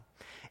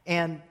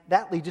And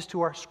that leads us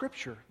to our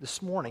scripture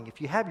this morning.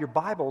 If you have your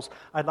Bibles,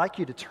 I'd like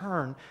you to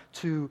turn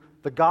to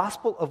the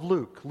Gospel of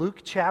Luke,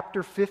 Luke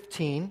chapter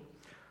 15.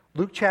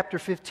 Luke chapter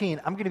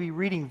 15, I'm going to be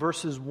reading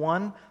verses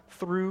 1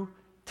 through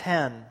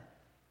 10.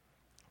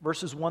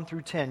 Verses 1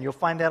 through 10. You'll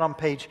find that on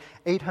page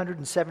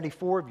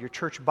 874 of your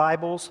church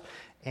Bibles.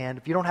 And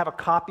if you don't have a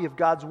copy of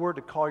God's Word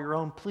to call your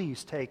own,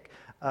 please take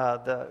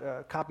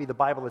the copy of the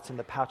Bible that's in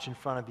the pouch in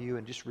front of you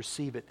and just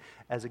receive it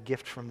as a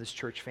gift from this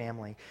church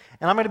family.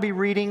 And I'm going to be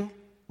reading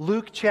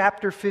Luke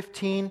chapter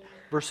 15,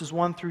 verses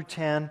 1 through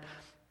 10,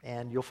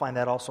 and you'll find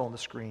that also on the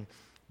screen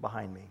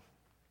behind me.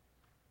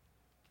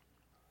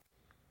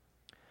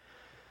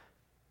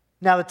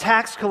 Now the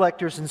tax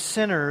collectors and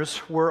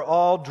sinners were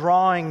all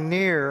drawing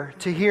near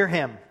to hear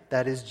him,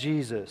 that is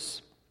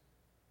Jesus.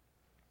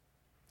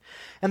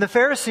 And the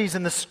Pharisees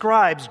and the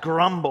scribes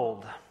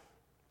grumbled,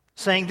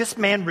 saying, "This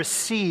man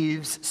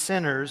receives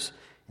sinners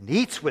and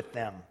eats with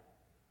them."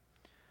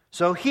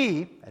 So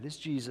he, that is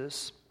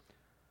Jesus,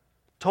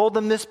 told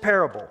them this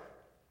parable.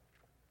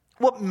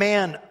 "What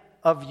man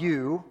of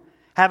you,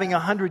 having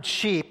 100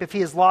 sheep, if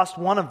he has lost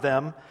one of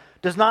them,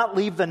 does not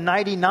leave the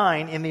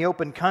 99 in the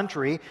open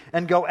country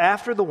and go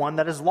after the one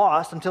that is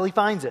lost until he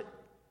finds it?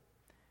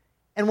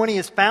 And when he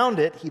has found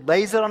it, he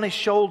lays it on his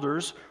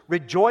shoulders,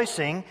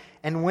 rejoicing.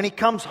 And when he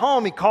comes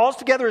home, he calls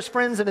together his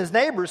friends and his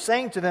neighbors,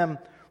 saying to them,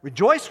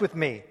 'Rejoice with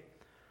me,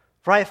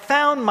 for I have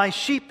found my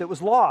sheep that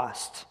was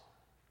lost.'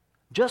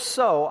 Just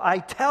so, I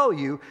tell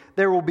you,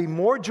 there will be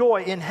more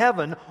joy in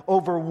heaven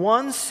over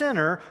one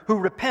sinner who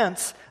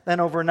repents than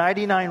over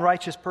 99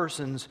 righteous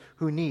persons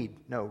who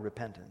need no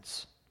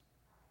repentance.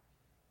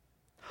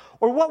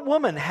 Or what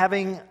woman,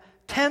 having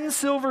 10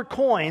 silver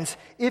coins,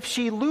 if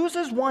she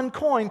loses one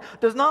coin,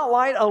 does not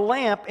light a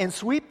lamp and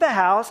sweep the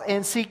house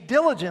and seek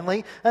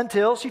diligently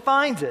until she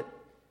finds it?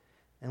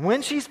 And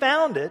when she's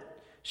found it,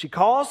 she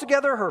calls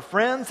together her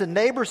friends and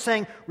neighbors,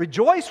 saying,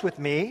 'Rejoice with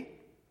me,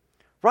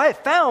 for I have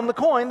found the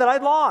coin that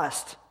I'd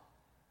lost.'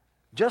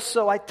 Just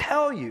so, I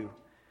tell you,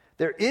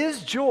 there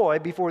is joy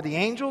before the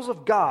angels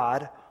of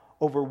God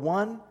over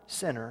one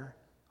sinner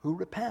who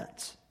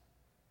repents."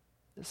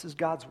 This is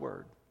God's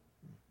word.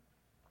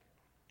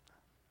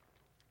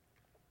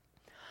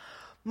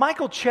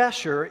 Michael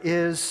Cheshire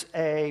is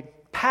a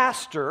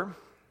pastor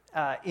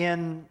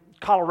in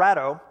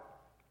Colorado.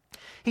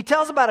 He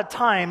tells about a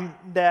time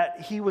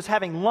that he was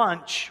having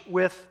lunch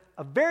with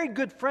a very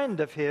good friend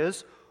of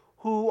his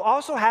who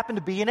also happened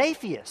to be an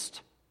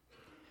atheist.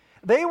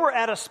 They were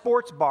at a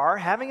sports bar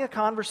having a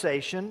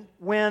conversation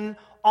when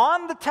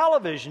on the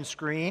television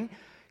screen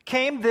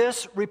came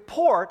this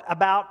report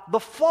about the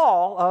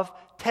fall of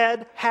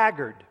Ted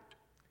Haggard.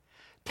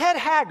 Ted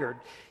Haggard,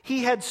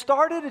 he had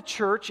started a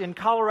church in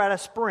Colorado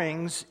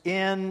Springs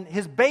in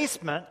his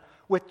basement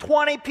with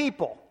 20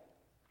 people.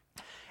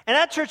 And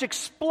that church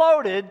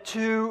exploded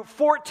to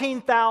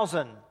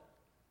 14,000.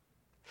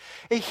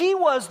 He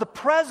was the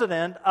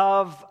president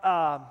of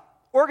an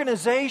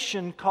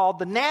organization called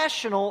the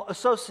National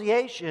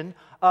Association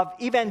of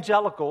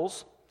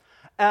Evangelicals,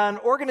 an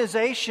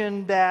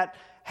organization that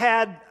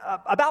had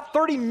about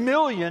 30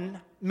 million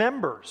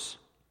members.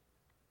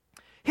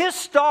 His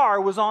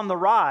star was on the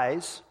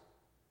rise,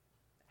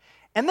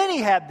 and then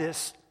he had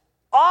this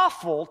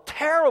awful,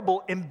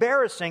 terrible,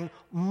 embarrassing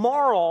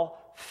moral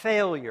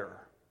failure.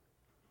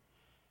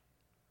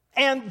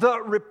 And the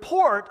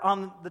report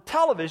on the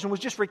television was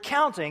just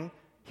recounting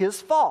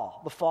his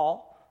fall, the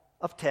fall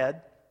of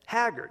Ted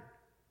Haggard.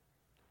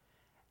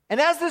 And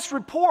as this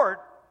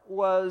report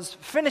was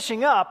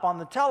finishing up on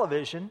the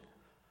television,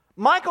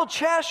 Michael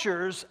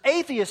Cheshire's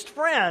atheist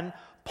friend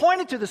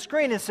pointed to the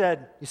screen and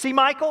said, "You see,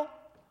 Michael?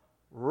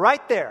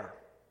 Right there.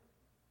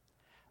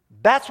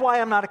 That's why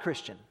I'm not a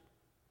Christian.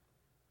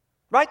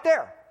 Right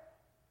there.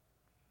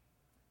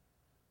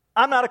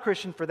 I'm not a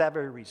Christian for that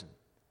very reason."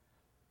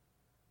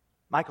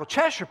 Michael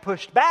Cheshire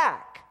pushed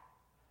back.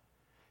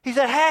 He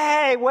said,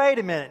 hey, wait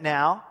a minute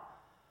now.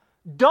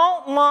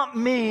 Don't lump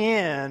me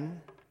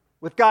in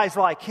with guys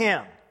like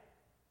him.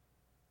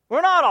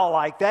 We're not all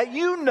like that.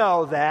 You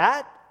know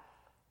that.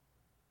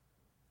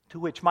 To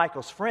which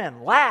Michael's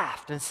friend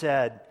laughed and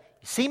said,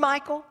 "You see,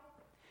 Michael?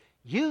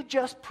 You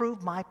just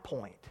proved my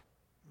point.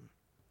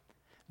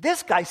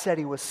 This guy said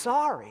he was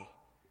sorry.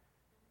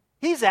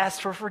 He's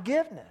asked for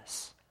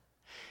forgiveness.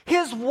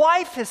 His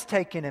wife has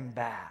taken him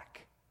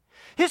back.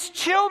 His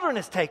children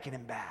has taken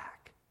him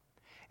back.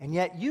 And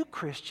yet you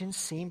Christians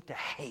seem to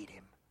hate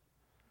him.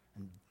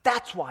 And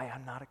that's why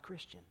I'm not a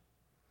Christian."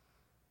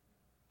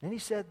 Then he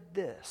said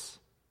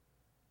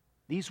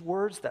these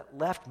words that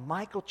left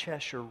Michael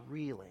Cheshire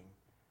reeling.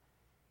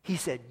 He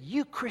said,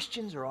 "You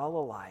Christians are all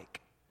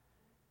alike.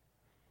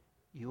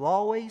 You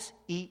always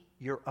eat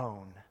your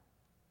own.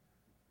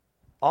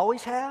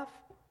 Always have,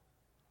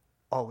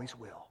 always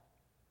will.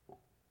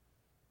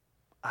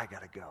 I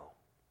gotta go."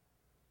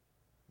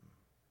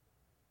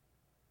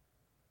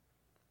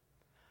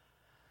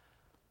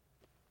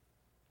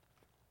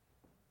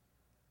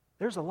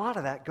 There's a lot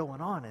of that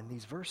going on in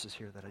these verses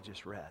here that I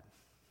just read.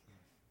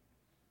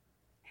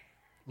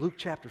 Luke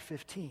chapter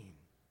 15.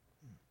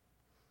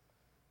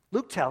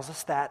 Luke tells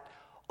us that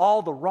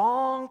all the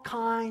wrong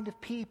kind of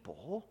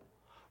people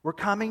were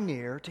coming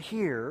near to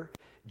hear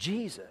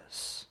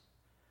Jesus.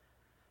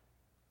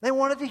 They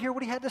wanted to hear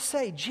what he had to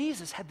say.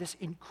 Jesus had this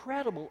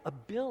incredible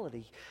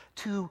ability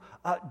to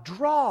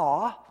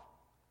draw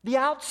the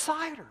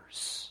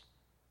outsiders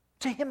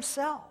to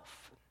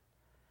himself.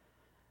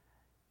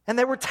 And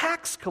they were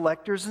tax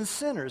collectors and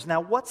sinners. Now,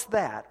 what's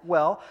that?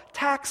 Well,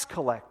 tax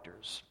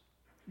collectors.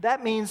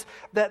 That means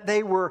that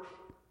they were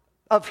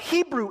of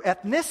Hebrew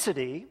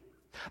ethnicity,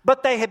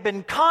 but they had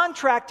been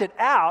contracted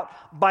out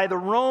by the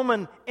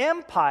Roman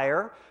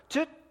Empire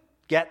to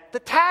get the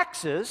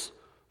taxes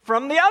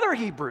from the other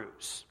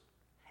Hebrews.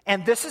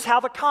 And this is how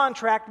the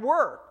contract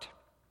worked.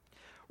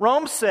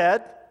 Rome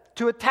said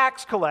to a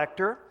tax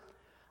collector,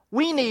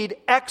 "We need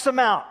X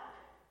amount.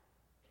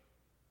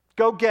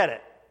 Go get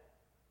it.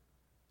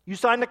 You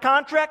signed the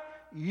contract,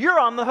 you're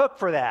on the hook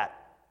for that.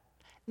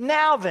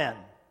 Now then,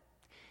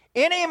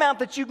 any amount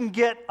that you can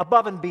get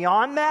above and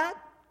beyond that,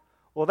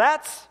 well,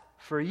 that's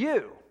for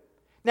you."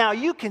 Now,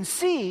 you can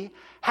see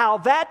how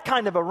that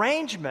kind of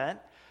arrangement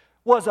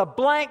was a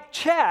blank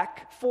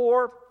check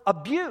for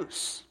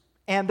abuse.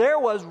 And there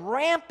was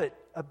rampant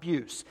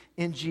abuse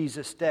in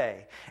Jesus'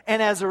 day.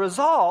 And as a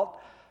result,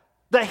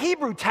 the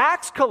Hebrew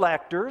tax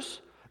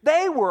collectors,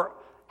 they were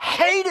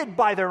hated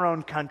by their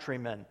own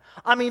countrymen.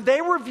 I mean,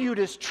 they were viewed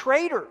as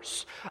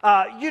traitors.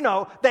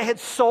 They had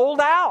sold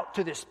out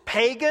to this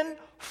pagan,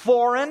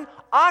 foreign,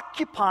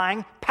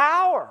 occupying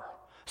power.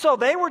 So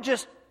they were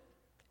just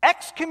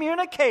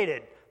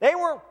excommunicated. They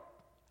were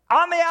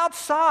on the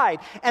outside.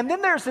 And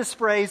then there's this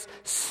phrase,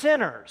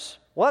 sinners.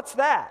 What's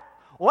that?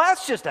 Well,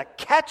 that's just a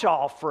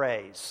catch-all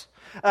phrase.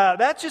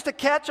 That's just a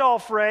catch-all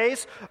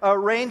phrase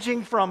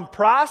ranging from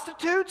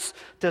prostitutes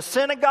to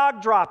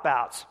synagogue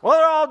dropouts. Well,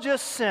 they're all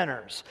just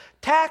sinners,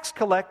 tax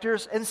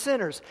collectors and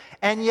sinners.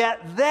 And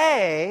yet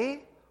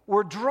they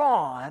were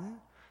drawn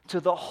to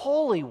the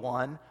Holy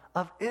One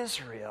of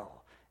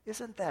Israel.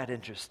 Isn't that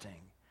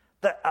interesting?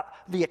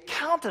 The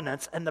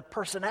countenance and the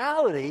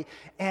personality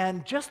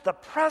and just the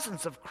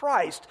presence of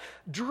Christ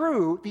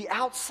drew the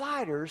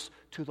outsiders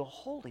to the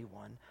Holy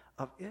One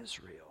of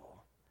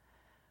Israel.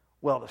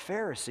 Well, the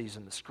Pharisees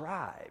and the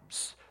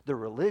scribes, the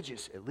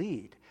religious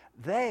elite,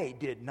 they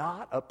did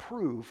not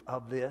approve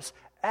of this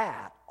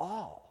at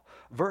all.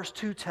 Verse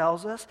 2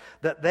 tells us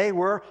that they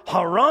were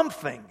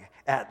harumphing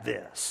at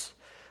this.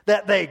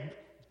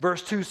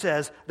 Verse 2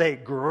 says, they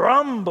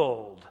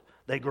grumbled.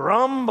 They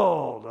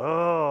grumbled.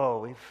 Oh,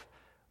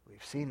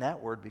 we've seen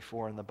that word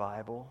before in the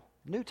Bible.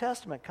 The New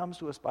Testament comes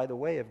to us by the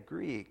way of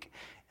Greek.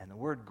 And the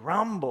word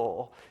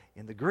grumble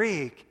in the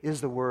Greek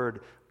is the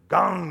word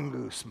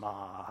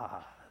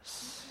gongusmas.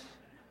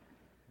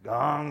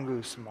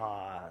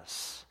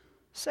 Gongusmas.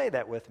 Say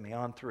that with me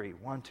on 3.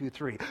 1, 2,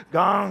 3.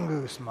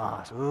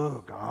 Gongusmas.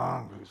 Ooh,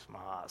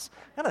 gongusmas.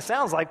 Kind of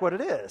sounds like what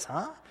it is,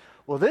 huh?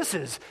 Well, this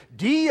is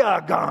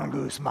dia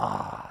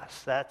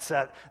gongusmas. That's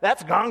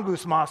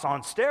gongusmas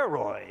on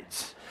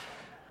steroids.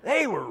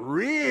 They were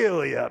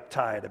really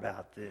uptight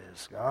about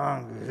this.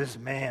 This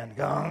man,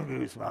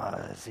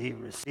 gongusmas, he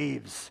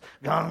receives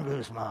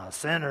gongusmas,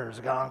 sinners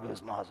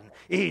gongusmas, and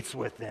eats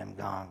with them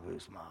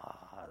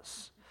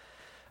gongusmas.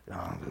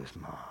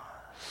 Gongusmas.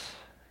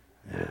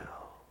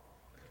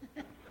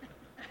 Ew.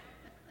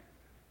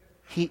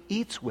 He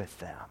eats with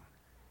them.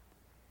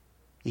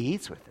 He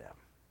eats with them.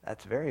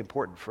 That's a very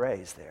important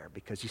phrase there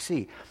because you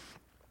see,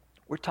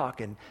 we're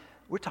talking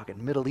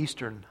Middle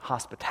Eastern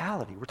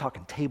hospitality. We're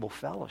talking table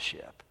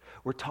fellowship.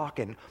 We're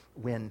talking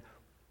when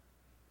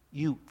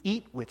you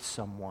eat with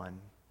someone,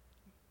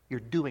 you're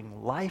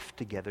doing life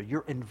together.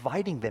 You're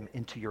inviting them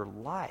into your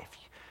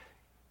life.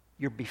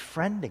 You're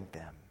befriending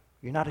them.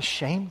 You're not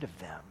ashamed of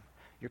them.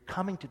 You're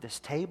coming to this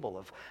table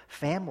of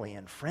family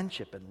and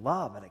friendship and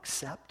love and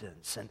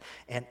acceptance.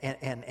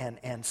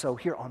 And so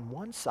here on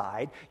one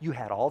side, you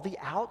had all the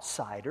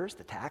outsiders,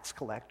 the tax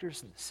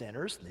collectors and the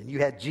sinners. And then you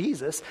had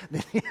Jesus.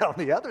 And then on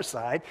the other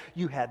side,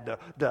 you had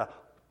the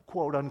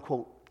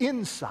quote-unquote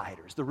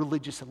insiders, the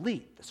religious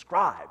elite, the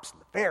scribes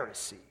and the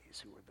Pharisees,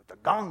 who were the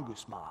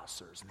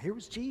gongusmasers. And here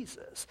was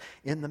Jesus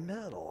in the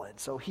middle. And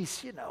so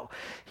he's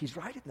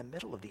right in the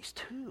middle of these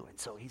two. And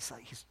so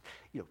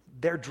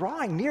they're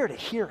drawing near to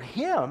hear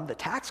him, the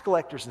tax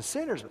collectors and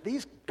sinners, but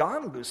these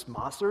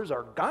gongusmasers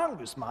are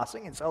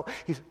gongusmasing. And so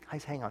he's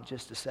hang on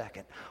just a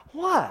second.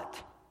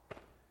 What?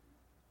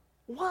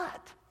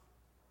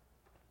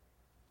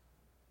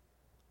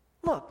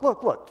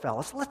 Look,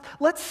 fellas,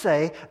 let's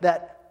say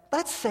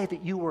that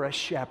you were a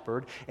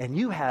shepherd and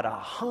you had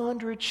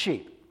 100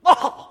 sheep.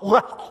 Oh,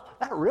 well,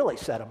 that really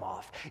set him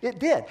off. It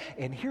did.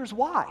 And here's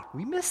why.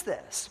 We miss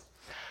this.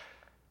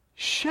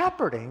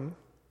 Shepherding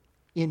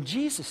in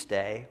Jesus'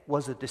 day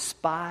was a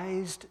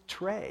despised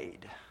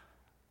trade.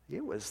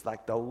 It was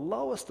like the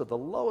lowest of the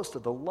lowest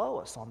of the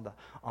lowest on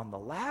the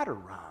ladder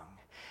rung.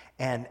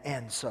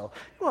 And so,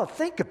 well,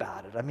 think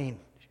about it. I mean,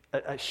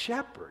 a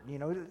shepherd,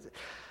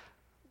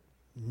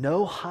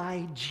 no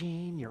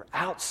hygiene, you're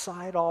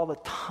outside all the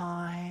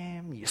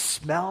time, you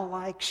smell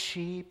like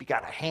sheep, you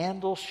got to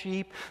handle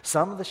sheep.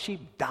 Some of the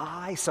sheep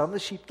die, some of the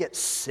sheep get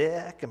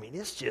sick. I mean,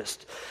 it's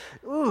just,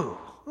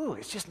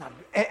 it's just not.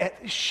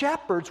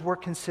 Shepherds were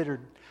considered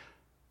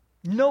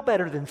no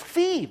better than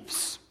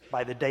thieves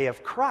by the day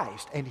of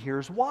Christ, and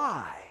here's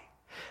why.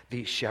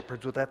 These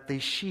shepherds would let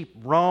these sheep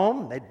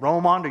roam. They'd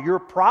roam onto your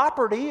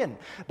property, and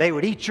they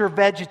would eat your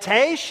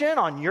vegetation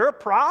on your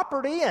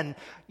property, and,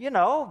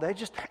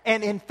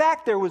 and in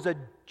fact, there was a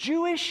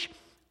Jewish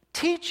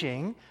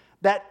teaching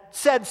that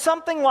said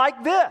something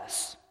like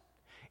this: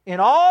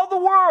 in all the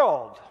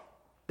world,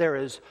 there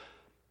is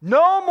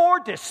no more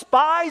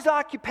despised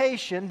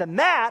occupation than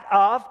that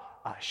of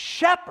a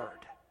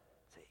shepherd.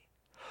 See?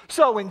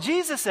 So when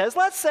Jesus says,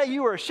 let's say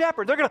you were a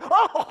shepherd, they're going to,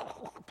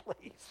 oh,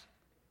 please.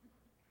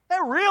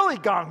 They're really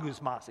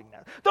gongoozmossing now.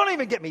 Don't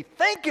even get me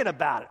thinking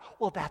about it.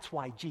 Well, that's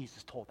why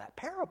Jesus told that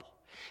parable.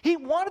 He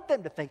wanted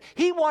them to think.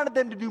 He wanted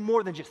them to do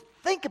more than just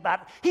think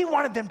about it. He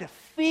wanted them to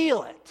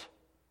feel it.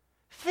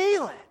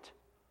 Feel it.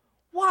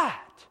 What?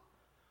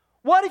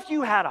 What if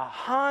you had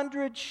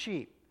 100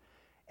 sheep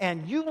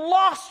and you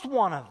lost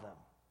one of them?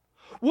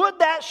 Would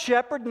that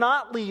shepherd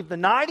not leave the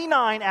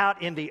 99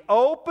 out in the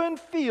open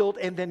field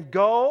and then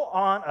go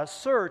on a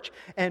search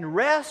and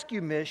rescue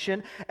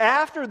mission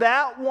after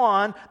that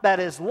one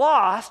that is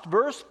lost,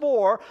 verse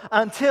 4,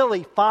 until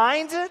he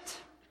finds it?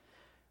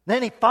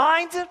 Then he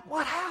finds it,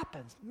 what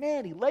happens?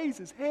 Man, he lays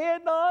his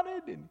hand on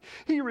it and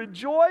he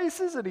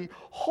rejoices and he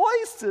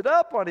hoists it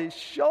up on his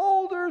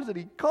shoulders and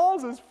he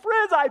calls his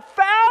friends, I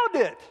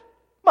found it.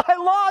 My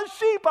lost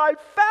sheep, I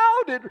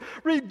found it.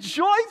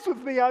 Rejoice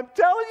with me, I'm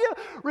telling you.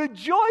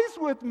 Rejoice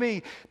with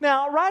me.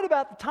 Now, right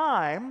about the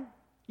time,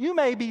 you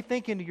may be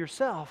thinking to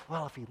yourself,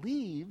 well, if he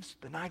leaves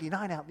the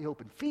 99 out in the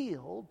open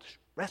field,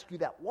 rescue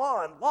that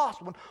one,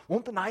 lost one,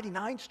 won't the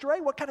 99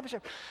 stray? What kind of a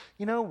shepherd?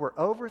 We're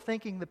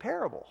overthinking the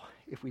parable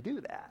if we do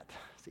that.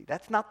 See,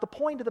 that's not the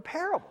point of the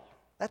parable.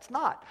 That's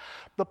not.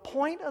 The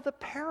point of the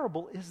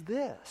parable is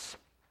this.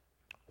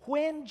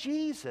 When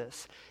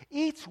Jesus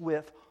eats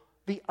with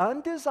the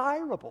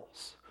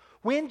undesirables,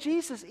 when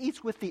Jesus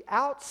eats with the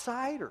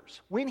outsiders,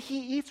 when he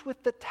eats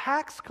with the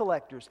tax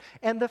collectors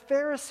and the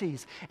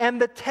Pharisees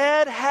and the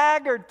Ted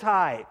Haggard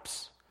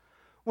types,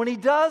 when he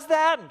does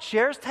that and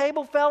shares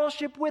table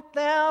fellowship with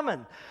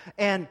them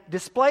and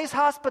displays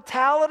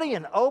hospitality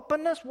and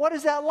openness, what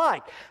is that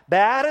like?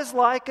 That is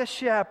like a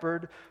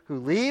shepherd who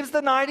leaves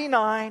the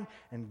 99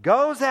 and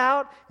goes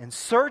out and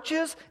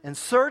searches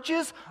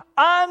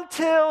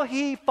until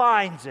he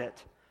finds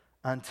it.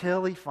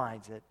 Until he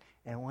finds it.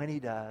 And when he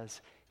does,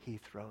 he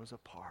throws a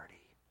party.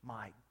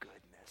 My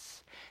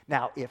goodness.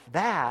 Now, if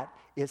that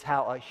is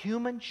how a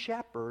human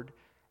shepherd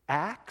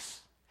acts,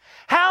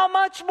 how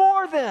much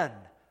more then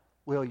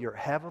will your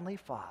heavenly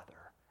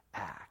Father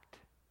act?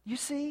 You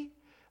see,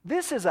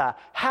 this is a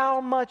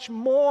how much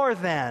more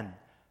than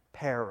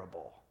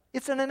parable.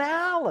 It's an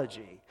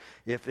analogy.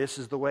 If this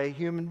is the way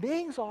human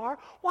beings are,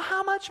 well,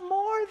 how much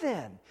more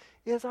then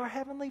is our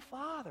heavenly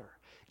Father?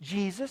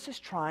 Jesus is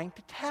trying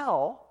to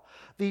tell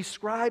these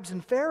scribes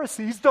and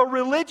Pharisees, the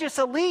religious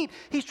elite,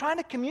 he's trying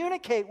to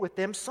communicate with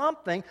them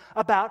something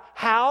about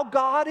how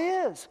God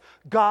is,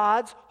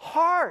 God's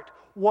heart,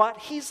 what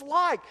he's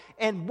like.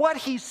 And what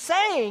he's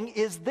saying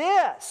is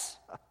this.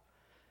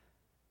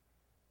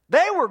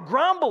 They were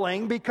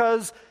grumbling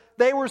because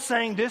they were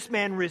saying this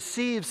man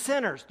receives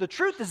sinners. The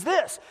truth is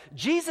this: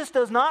 Jesus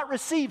does not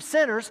receive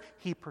sinners,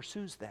 he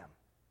pursues them.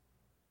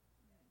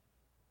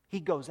 He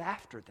goes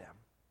after them.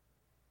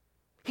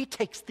 He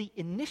takes the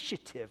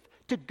initiative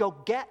to go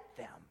get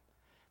them.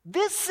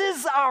 This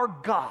is our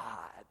God.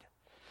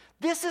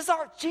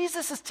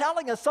 Jesus is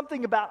telling us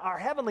something about our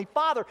Heavenly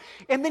Father,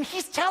 and then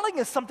he's telling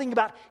us something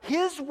about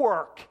his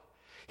work,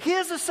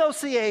 his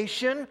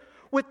association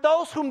with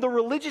those whom the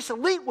religious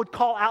elite would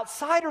call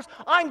outsiders.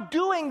 I'm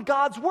doing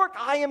God's work.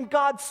 I am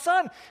God's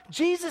son.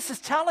 Jesus is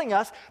telling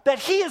us that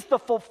he is the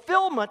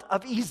fulfillment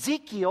of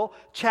Ezekiel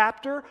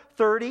chapter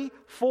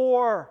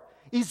 34.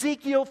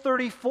 Ezekiel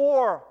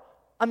 34.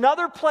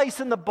 Another place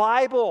in the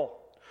Bible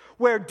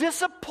where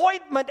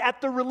disappointment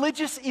at the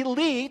religious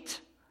elite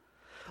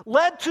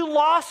led to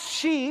lost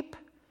sheep,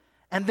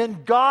 and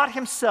then God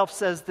himself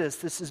says this.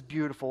 This is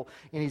beautiful.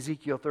 In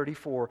Ezekiel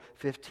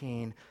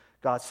 34:15,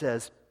 God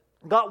says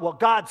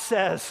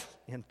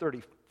in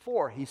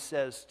 34, he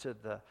says to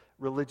the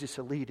religious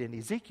elite in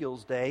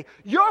Ezekiel's day,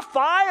 "You're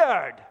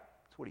fired."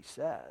 That's what he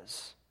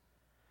says.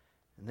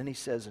 And then he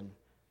says in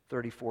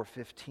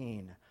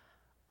 34:15,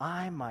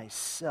 "I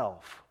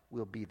myself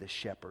will be the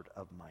shepherd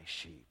of my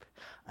sheep,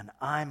 and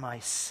I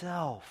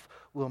myself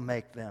will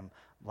make them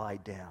lie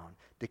down,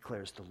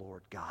 declares the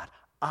Lord God.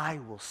 I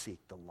will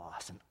seek the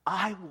lost, and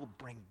I will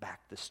bring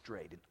back the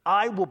strayed, and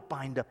I will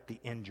bind up the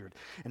injured,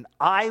 and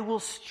I will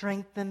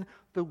strengthen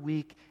the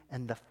weak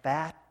and the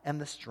fat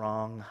and the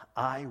strong.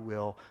 I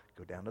will,"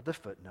 go down to the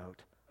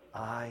footnote,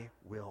 "I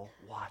will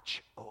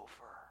watch over.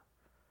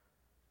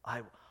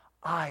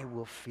 I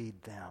will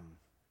feed them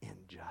in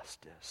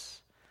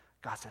justice."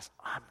 God says,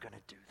 I'm going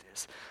to do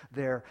this.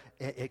 There,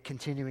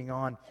 continuing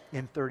on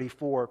in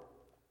 34,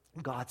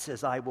 God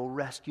says, I will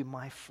rescue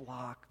my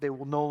flock. They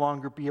will no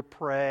longer be a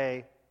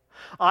prey.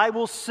 I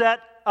will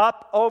set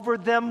up over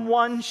them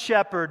one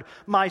shepherd,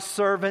 my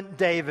servant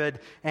David,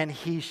 and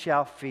he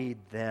shall feed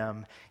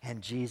them.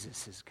 And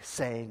Jesus is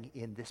saying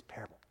in this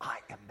parable, I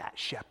am that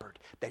shepherd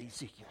that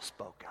Ezekiel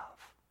spoke of.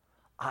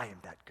 I am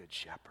that good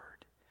shepherd.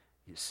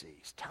 You see,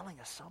 he's telling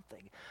us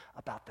something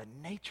about the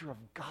nature of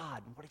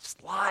God and what it's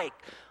like.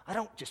 I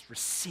don't just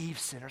receive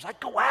sinners, I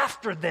go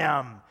after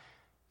them.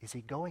 Is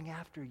he going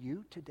after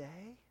you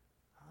today?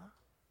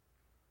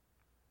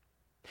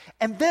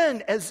 And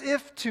then, as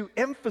if to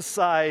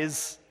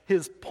emphasize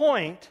his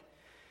point,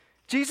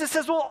 Jesus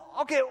says, well,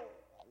 okay,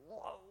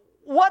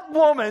 what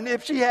woman,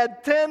 if she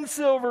had 10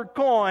 silver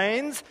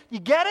coins, you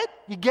get it?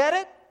 You get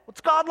it?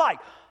 What's God like?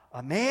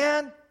 A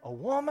man, a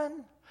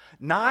woman,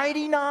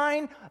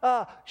 99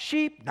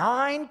 sheep,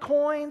 9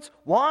 coins,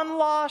 1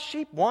 lost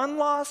sheep, 1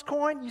 lost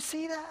coin. You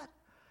see that?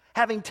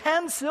 Having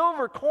 10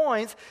 silver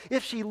coins,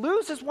 if she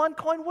loses 1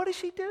 coin, what does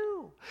she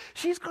do?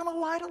 She's going to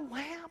light a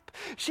lamp.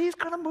 She's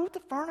going to move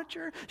the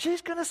furniture.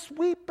 She's going to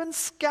sweep and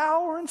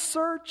scour and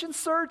search and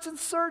search and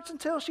search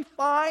until she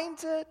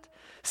finds it,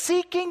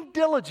 seeking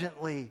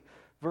diligently.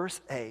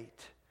 Verse 8.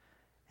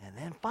 And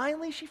then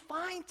finally she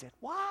finds it.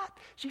 What?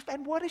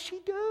 And what does she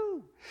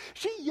do?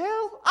 She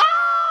yells, oh,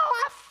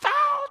 I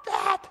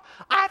found it.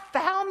 I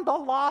found the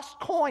lost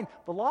coin.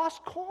 The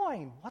lost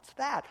coin, what's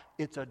that?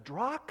 It's a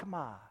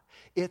drachma.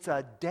 It's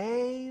a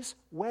day's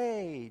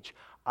wage.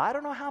 I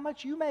don't know how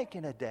much you make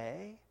in a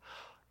day.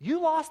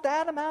 You lost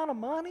that amount of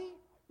money?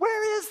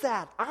 Where is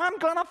that? I'm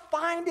going to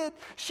find it.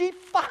 She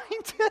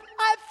finds it.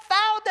 I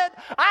found it.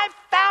 I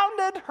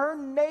found it. Her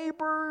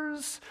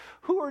neighbors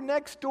who are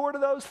next door to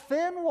those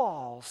thin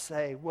walls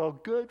say, well,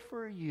 good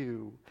for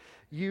you.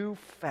 You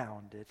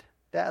found it.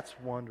 That's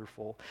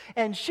wonderful.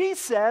 And she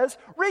says,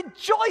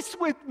 rejoice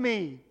with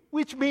me,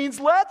 which means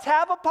let's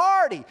have a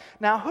party.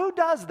 Now, who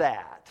does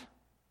that?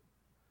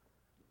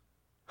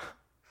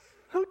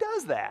 Who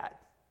does that?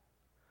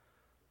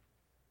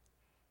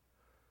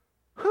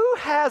 Who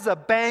has a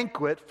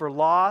banquet for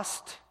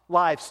lost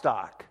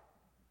livestock?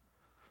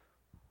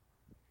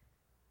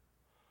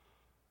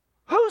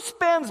 Who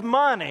spends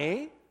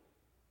money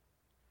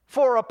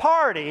for a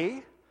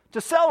party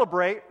to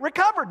celebrate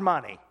recovered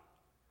money?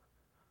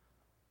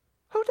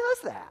 Who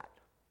does that?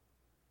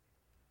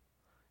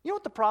 You know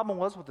what the problem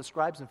was with the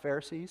scribes and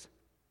Pharisees?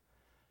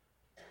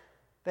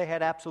 They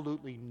had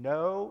absolutely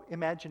no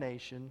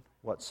imagination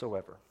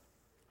whatsoever.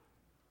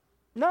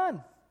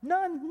 None.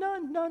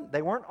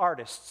 They weren't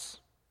artists.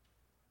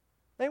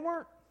 They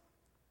weren't.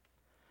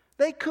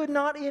 They could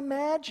not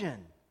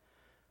imagine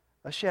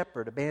a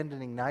shepherd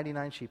abandoning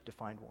 99 sheep to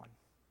find one.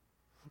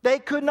 They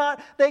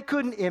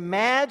couldn't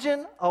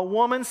imagine a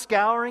woman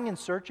scouring and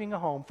searching a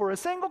home for a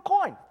single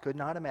coin. Could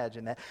not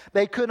imagine that.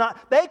 They could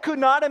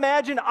not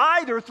imagine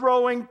either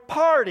throwing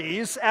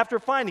parties after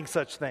finding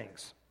such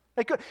things.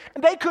 They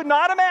could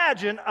not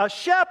imagine a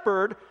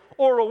shepherd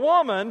or a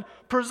woman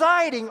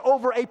presiding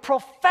over a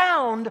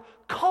profound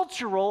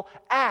cultural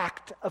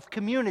act of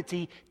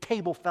community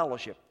table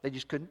fellowship. They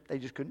just couldn't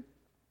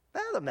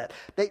fathom that.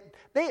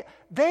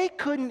 They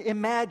couldn't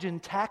imagine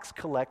tax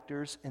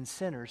collectors and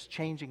sinners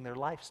changing their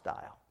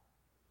lifestyle.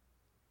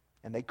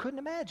 And they couldn't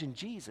imagine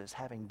Jesus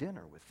having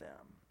dinner with them.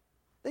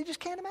 They just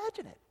can't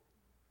imagine it.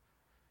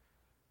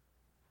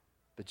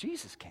 But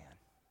Jesus can.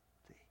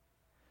 See?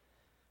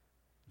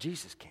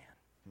 Jesus can.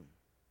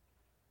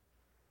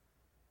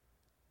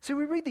 See,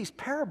 we read these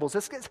parables.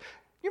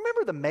 You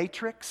remember the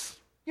Matrix?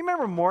 You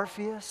remember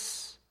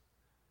Morpheus?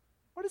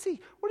 What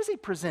does he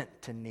present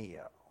to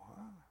Neo?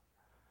 Huh?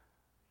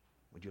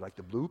 Would you like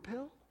the blue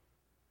pill?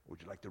 Or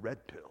would you like the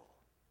red pill?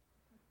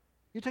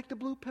 You take the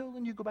blue pill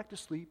and you go back to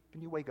sleep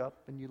and you wake up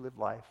and you live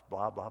life,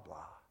 blah, blah, blah.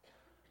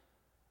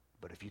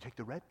 But if you take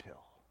the red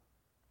pill,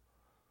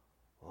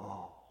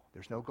 oh,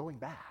 there's no going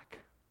back.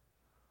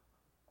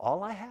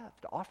 All I have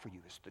to offer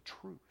you is the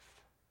truth.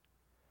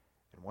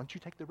 And once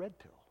you take the red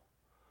pill,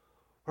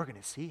 we're going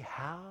to see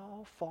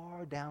how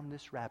far down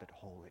this rabbit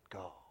hole it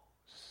goes.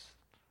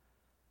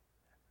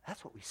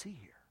 That's what we see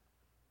here.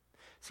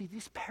 See,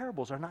 these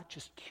parables are not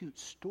just cute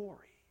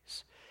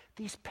stories.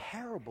 These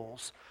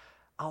parables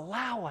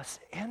allow us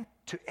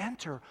to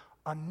enter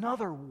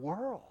another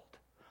world,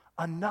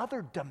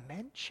 another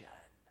dimension,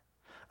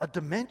 a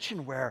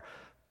dimension where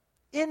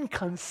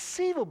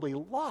inconceivably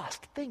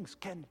lost things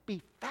can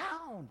be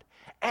found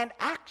and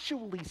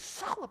actually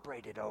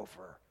celebrated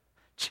over.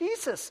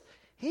 Jesus,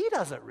 he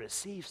doesn't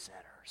receive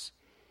sinners.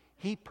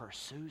 He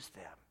pursues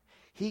them.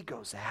 He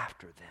goes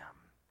after them.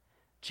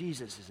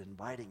 Jesus is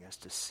inviting us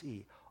to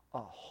see a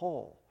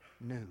whole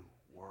new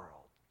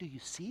world. Do you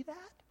see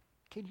that?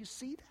 Can you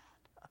see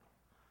that?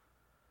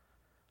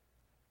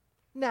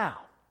 Now,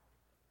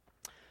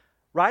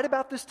 right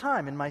about this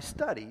time in my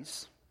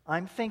studies,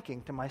 I'm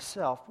thinking to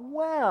myself,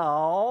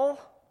 well,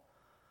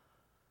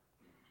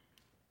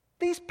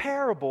 these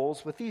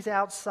parables with these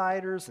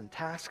outsiders and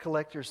tax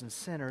collectors and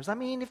sinners, I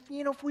mean,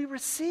 if we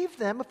receive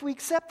them, if we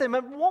accept them,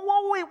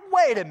 won't we,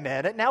 wait a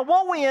minute now,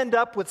 won't we end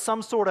up with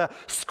some sort of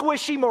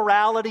squishy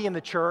morality in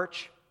the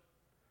church?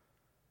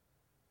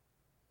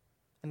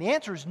 And the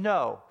answer is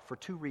no, for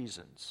two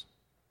reasons.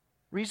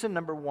 Reason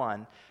number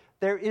one,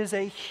 there is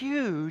a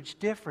huge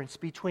difference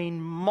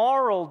between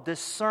moral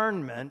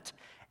discernment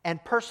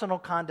and personal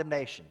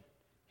condemnation.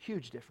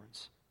 Huge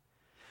difference.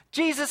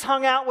 Jesus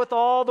hung out with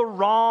all the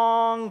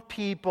wrong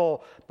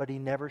people, but he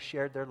never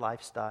shared their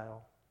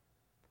lifestyle.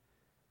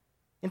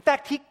 In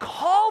fact, he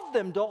called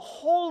them to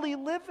holy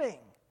living,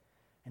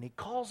 and he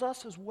calls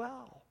us as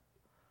well.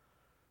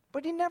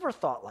 But he never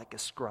thought like a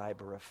scribe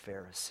or a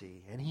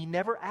Pharisee, and he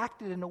never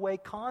acted in a way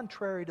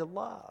contrary to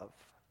love.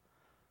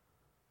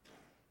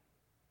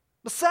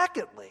 But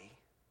secondly,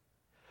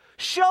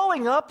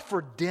 showing up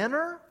for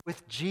dinner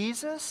with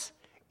Jesus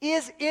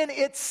is in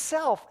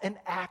itself an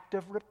act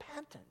of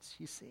repentance,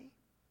 you see.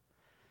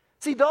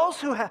 See, those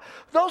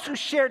who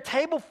share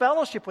table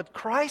fellowship with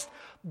Christ,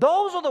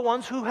 those are the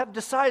ones who have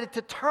decided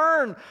to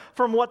turn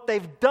from what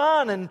they've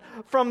done and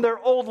from their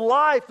old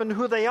life and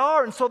who they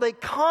are. And so they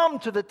come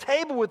to the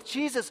table with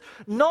Jesus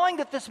knowing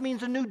that this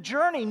means a new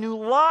journey, new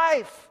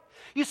life.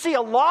 You see,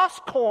 a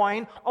lost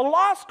coin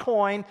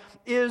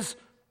is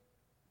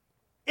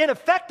in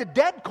effect a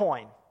dead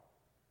coin.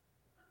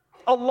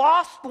 A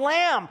lost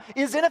lamb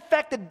is in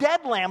effect a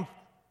dead lamb.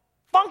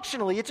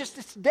 Functionally,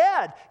 it's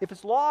dead if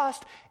it's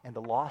lost. And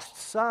the lost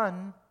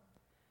son,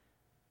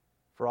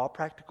 for all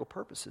practical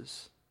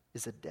purposes,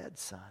 is a dead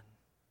son.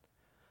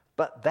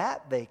 But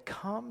that they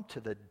come to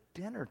the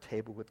dinner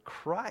table with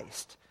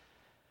Christ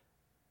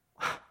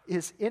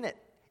is in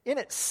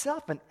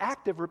itself an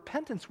act of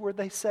repentance where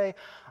they say,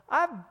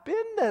 I've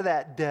been to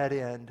that dead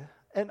end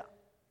and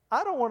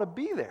I don't want to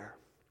be there.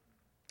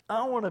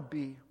 I want to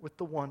be with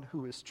the one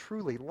who is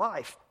truly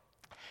life.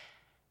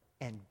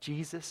 And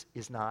Jesus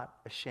is not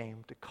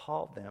ashamed to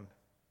call them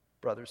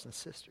brothers and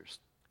sisters.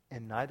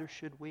 And neither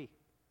should we.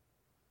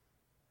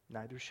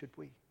 Neither should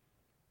we.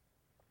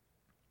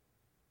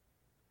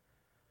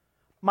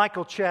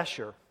 Michael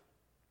Cheshire,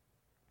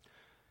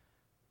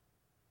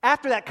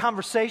 after that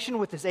conversation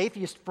with his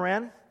atheist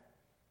friend,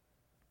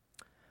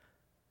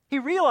 he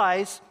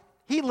realized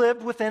he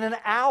lived within an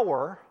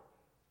hour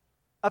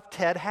of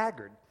Ted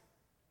Haggard.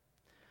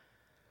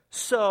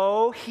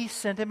 So he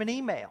sent him an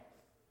email.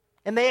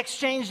 And they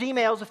exchanged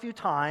emails a few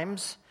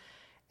times,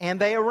 and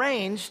they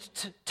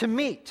arranged to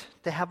meet,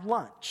 to have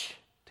lunch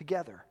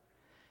together.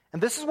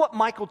 And this is what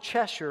Michael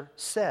Cheshire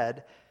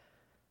said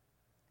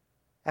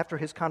after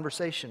his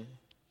conversation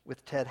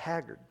with Ted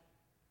Haggard.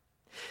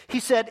 He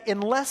said, in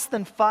less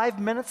than 5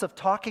 minutes of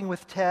talking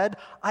with Ted,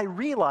 I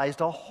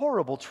realized a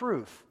horrible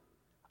truth.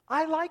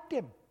 I liked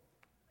him.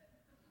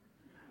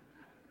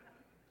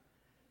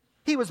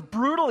 He was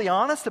brutally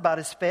honest about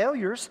his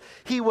failures.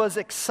 He was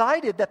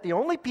excited that the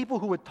only people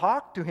who would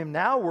talk to him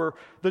now were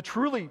the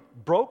truly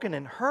broken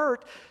and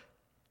hurt.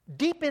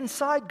 Deep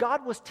inside,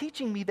 God was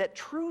teaching me that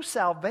true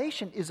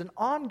salvation is an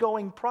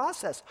ongoing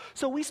process.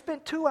 So we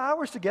spent 2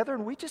 hours together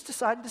and we just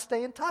decided to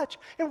stay in touch.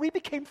 And we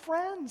became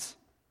friends.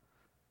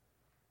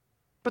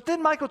 But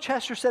then Michael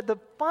Cheshire said the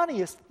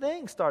funniest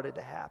thing started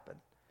to happen.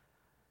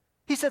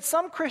 He said,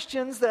 some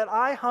Christians that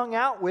I hung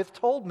out with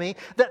told me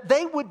that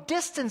they would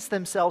distance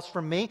themselves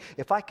from me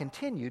if I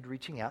continued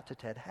reaching out to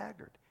Ted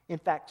Haggard. In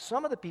fact,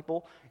 some of the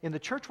people in the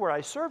church where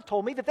I served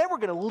told me that they were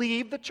going to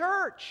leave the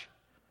church.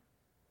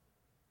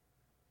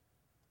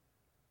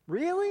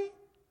 Really?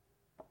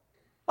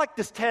 Like,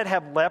 does Ted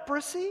have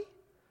leprosy?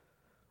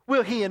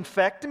 Will he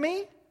infect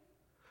me?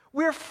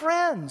 We're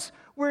friends.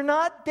 We're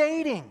not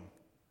dating.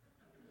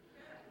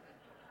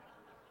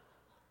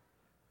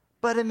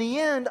 But in the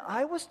end,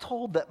 I was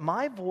told that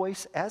my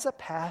voice as a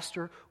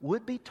pastor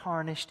would be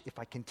tarnished if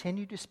I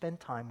continued to spend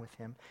time with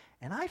him.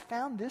 And I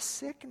found this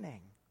sickening.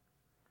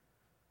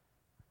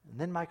 And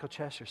then Michael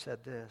Cheshire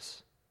said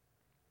this.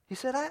 He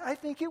said, I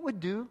think it would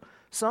do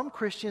some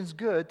Christians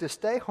good to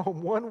stay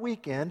home one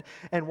weekend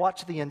and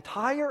watch the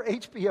entire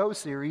HBO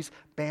series,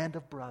 Band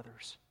of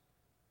Brothers,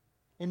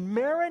 and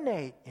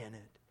marinate in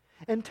it,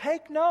 and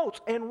take notes,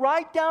 and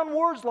write down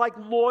words like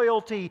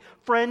loyalty,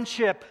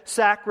 friendship,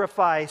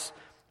 sacrifice,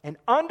 and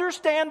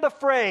understand the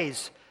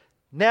phrase,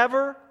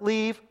 never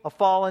leave a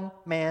fallen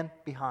man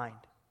behind.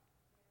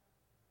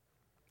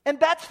 And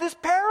that's this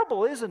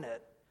parable, isn't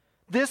it?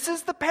 This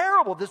is the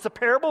parable. This is a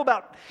parable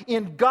about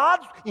in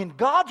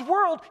God's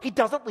world, he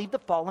doesn't leave the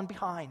fallen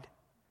behind.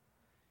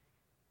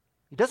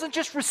 He doesn't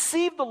just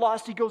receive the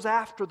lost, he goes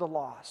after the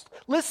lost.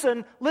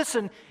 Listen,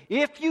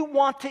 if you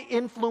want to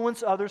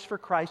influence others for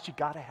Christ, you've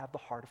got to have the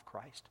heart of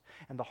Christ.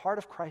 And the heart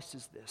of Christ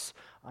is this: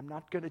 I'm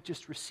not going to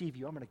just receive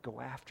you, I'm going to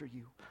go after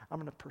you. I'm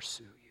going to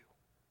pursue you.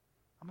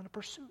 I'm going to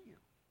pursue you.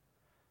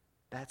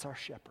 That's our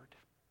shepherd.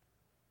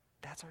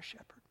 That's our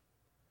shepherd.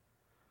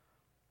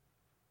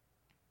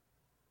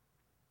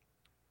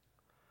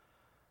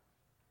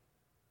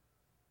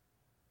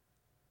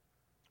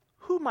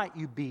 Who might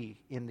you be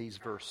in these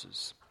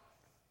verses?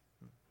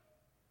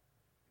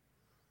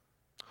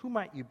 Who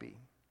might you be?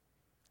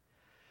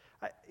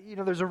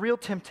 There's a real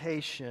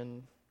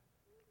temptation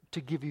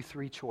to give you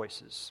three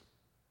choices,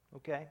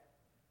 okay?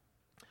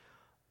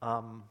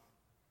 And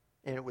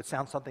it would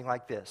sound something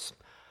like this.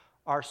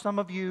 Are some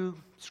of you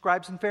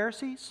scribes and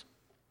Pharisees?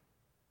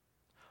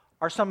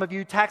 Are some of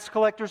you tax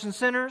collectors and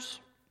sinners?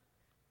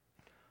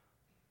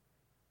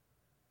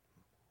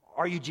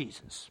 Are you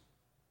Jesus?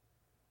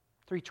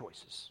 Three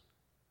choices.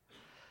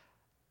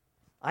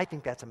 I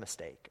think that's a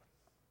mistake.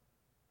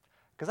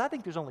 Because I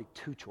think there's only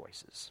two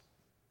choices.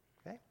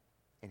 Okay?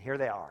 And here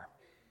they are.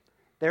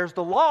 There's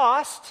the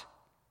lost,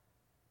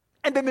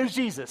 and then there's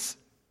Jesus.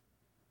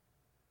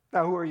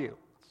 Now, who are you?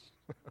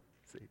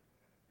 See.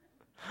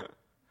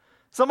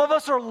 Some of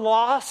us are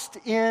lost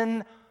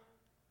in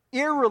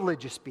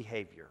irreligious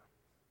behavior.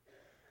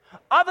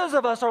 Others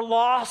of us are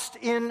lost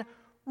in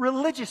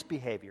religious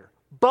behavior.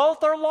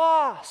 Both are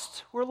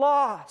lost. We're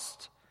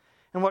lost.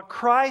 And what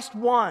Christ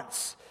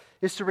wants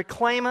is to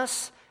reclaim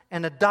us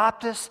and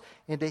adopt us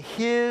into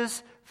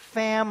His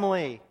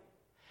family.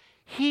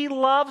 He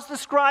loves the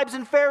scribes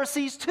and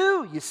Pharisees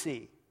too, you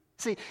see.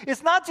 See,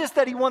 it's not just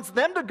that He wants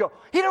them to go.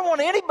 He doesn't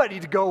want anybody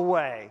to go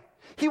away.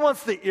 He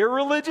wants the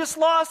irreligious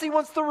lost. He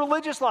wants the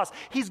religious lost.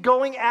 He's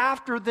going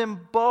after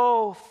them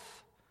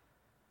both.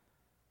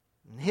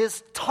 And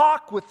His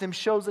talk with them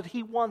shows that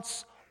He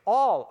wants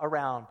all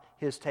around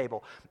His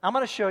table. I'm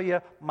going to show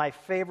you my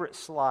favorite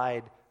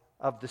slide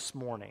of this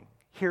morning.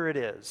 Here it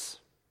is.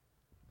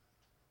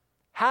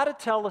 How to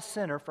tell a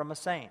sinner from a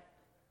saint.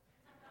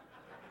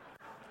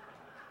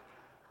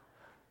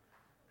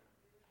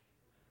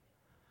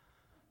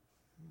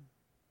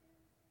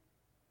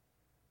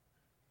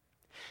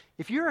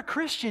 If you're a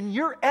Christian,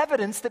 you're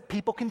evidence that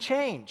people can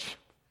change.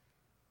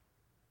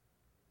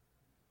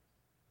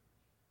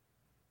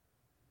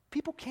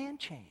 People can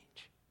change.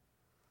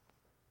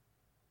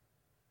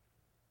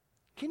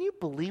 Can you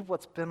believe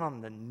what's been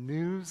on the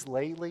news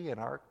lately in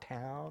our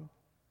town?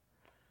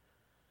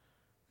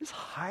 This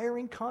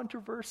hiring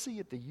controversy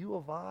at the U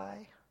of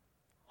I.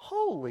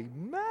 Holy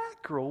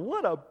mackerel,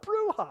 what a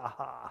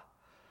brouhaha.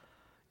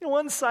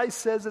 One side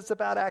says it's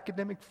about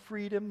academic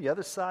freedom, the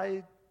other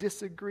side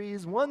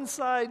disagrees. One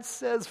side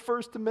says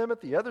First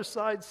Amendment, the other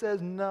side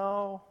says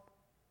no.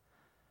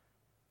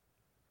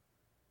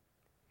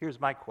 Here's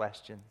my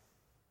question.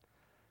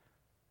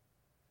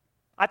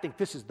 I think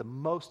this is the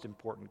most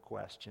important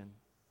question.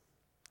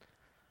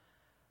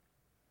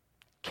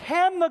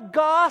 Can the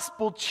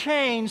gospel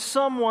change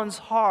someone's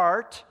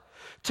heart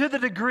to the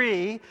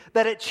degree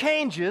that it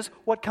changes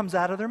what comes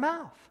out of their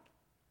mouth?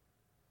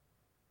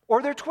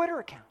 Or their Twitter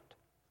account?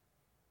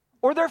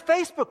 Or their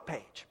Facebook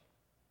page?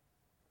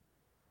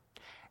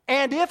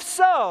 And if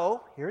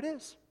so, here it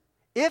is.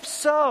 If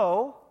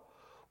so,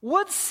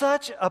 would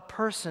such a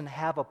person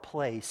have a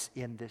place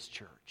in this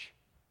church?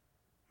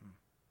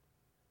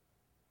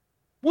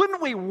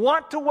 Wouldn't we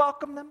want to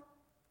welcome them?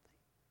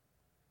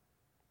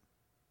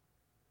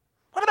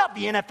 What about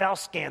the NFL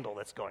scandal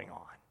that's going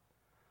on?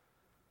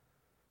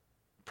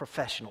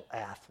 Professional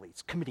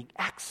athletes committing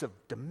acts of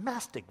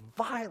domestic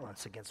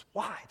violence against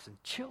wives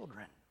and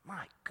children.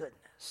 My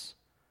goodness.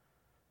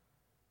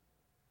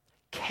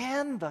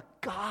 Can the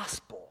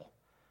gospel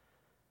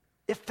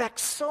effect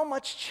so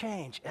much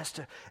change as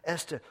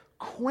to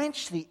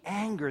quench the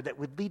anger that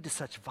would lead to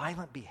such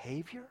violent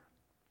behavior?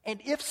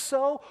 And if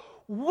so,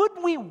 would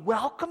we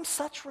welcome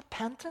such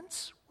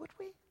repentance? Would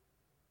we?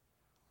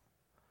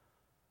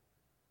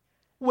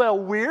 Well,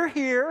 we're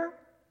here.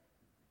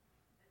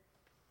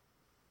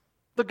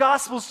 The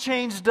gospel's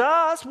changed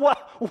us.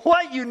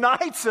 What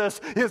unites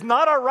us is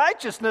not our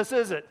righteousness,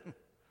 is it?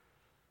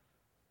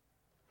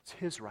 It's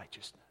His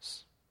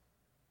righteousness.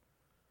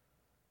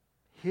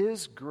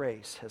 His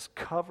grace has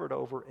covered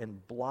over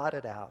and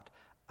blotted out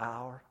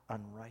our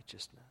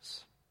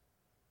unrighteousness.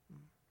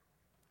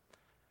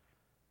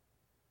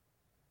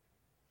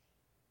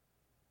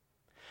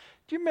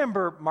 Do you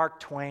remember Mark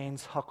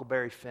Twain's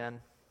Huckleberry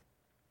Finn?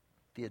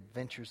 The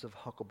Adventures of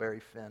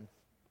Huckleberry Finn.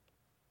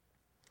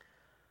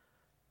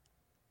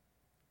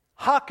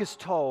 Huck is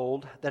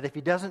told that if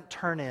he doesn't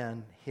turn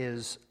in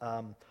his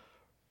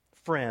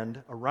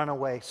friend, a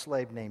runaway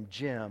slave named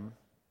Jim,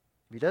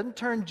 if he doesn't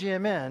turn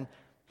Jim in,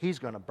 he's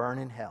going to burn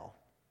in hell.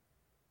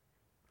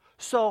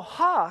 So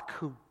Huck,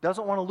 who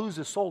doesn't want to lose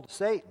his soul to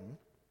Satan,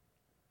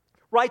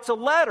 writes a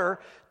letter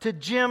to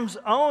Jim's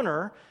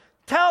owner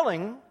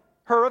telling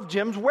her of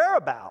Jim's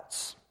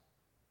whereabouts.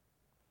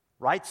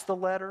 Writes the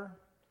letter,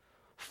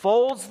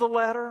 folds the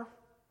letter,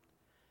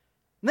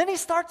 and then he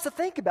starts to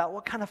think about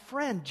what kind of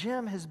friend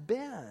Jim has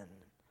been,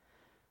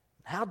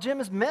 how Jim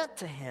has meant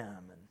to him,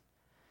 and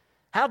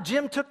how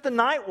Jim took the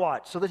night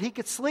watch so that he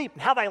could sleep,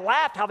 and how they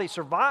laughed, how they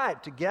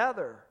survived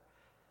together.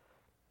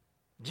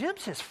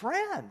 Jim's his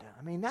friend.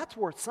 I mean, that's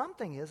worth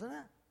something, isn't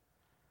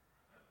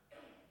it?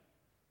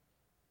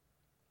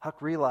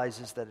 Huck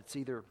realizes that it's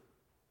either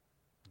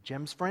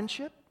Jim's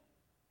friendship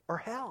or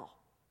hell.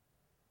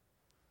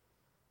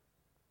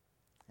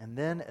 And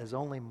then, as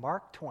only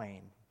Mark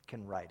Twain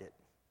can write it,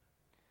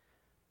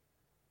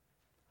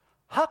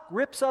 Huck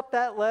rips up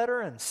that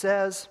letter and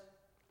says,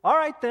 all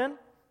right then,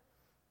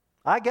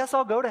 I guess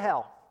I'll go to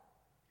hell.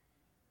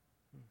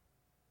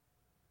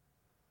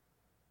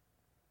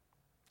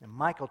 And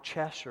Michael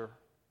Cheshire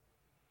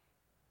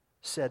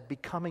said,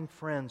 becoming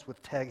friends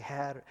with Ted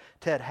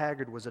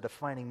Haggard was a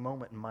defining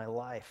moment in my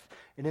life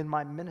and in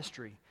my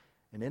ministry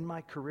and in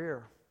my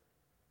career.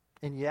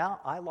 And yeah,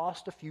 I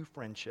lost a few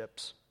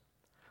friendships.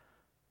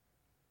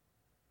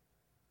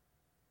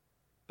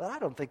 But I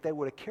don't think they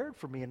would have cared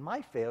for me in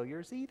my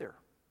failures either.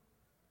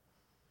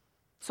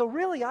 So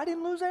really, I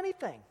didn't lose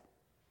anything.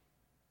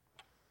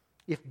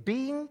 If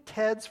being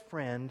Ted's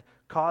friend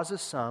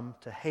causes some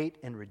to hate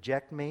and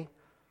reject me,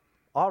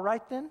 all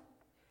right then,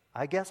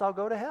 I guess I'll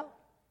go to hell.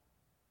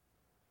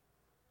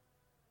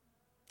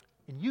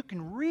 And you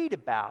can read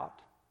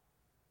about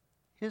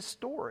his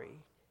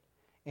story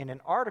in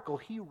an article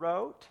he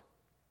wrote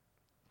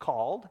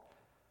called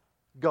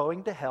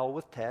Going to Hell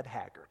with Ted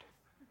Haggard.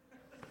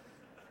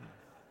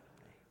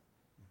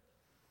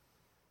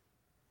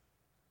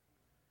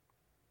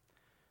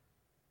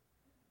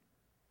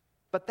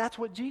 But that's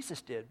what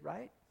Jesus did,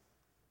 right?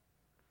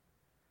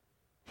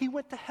 He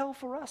went to hell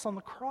for us on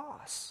the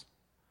cross.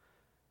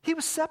 He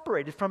was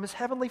separated from his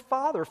heavenly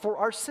Father for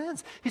our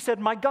sins. He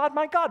said, my God,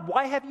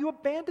 why have you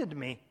abandoned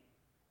me?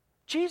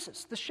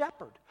 Jesus, the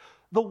shepherd,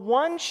 the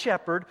one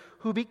shepherd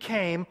who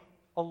became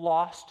a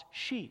lost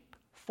sheep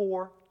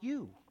for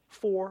you,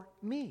 for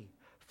me.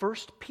 1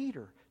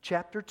 Peter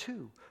chapter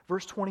 2,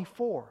 verse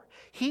 24.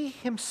 He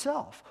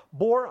himself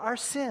bore our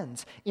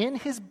sins in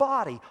his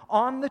body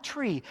on the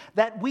tree,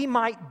 that we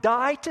might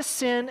die to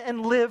sin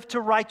and live to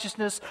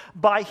righteousness.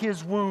 By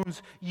his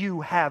wounds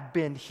you have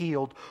been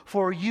healed.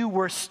 For you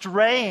were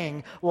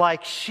straying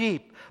like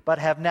sheep, but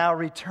have now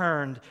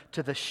returned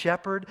to the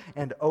shepherd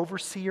and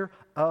overseer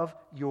of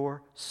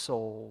your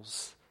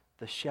souls.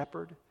 The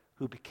shepherd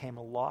who became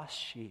a lost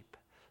sheep,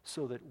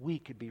 so that we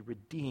could be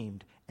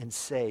redeemed and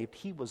saved.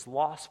 He was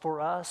lost for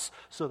us,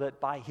 so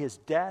that by his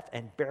death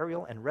and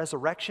burial and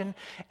resurrection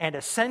and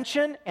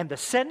ascension and the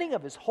sending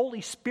of his Holy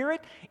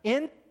Spirit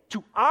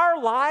into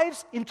our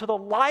lives, into the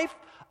life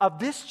of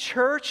this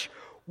church,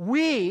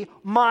 we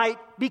might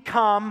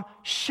become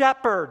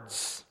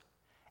shepherds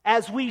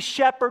as we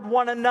shepherd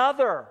one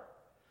another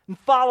and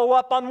follow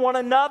up on one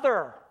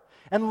another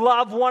and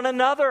love one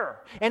another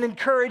and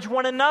encourage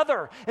one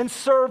another and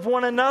serve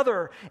one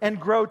another and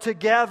grow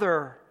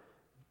together,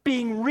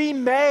 being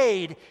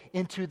remade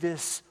into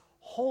this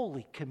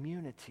holy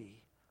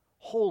community.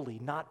 Holy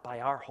not by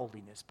our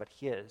holiness, but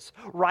his.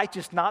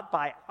 Righteous not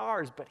by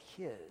ours, but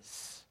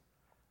his.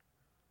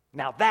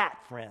 Now that,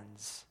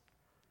 friends,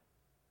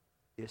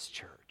 is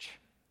church.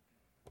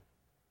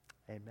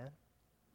 Amen.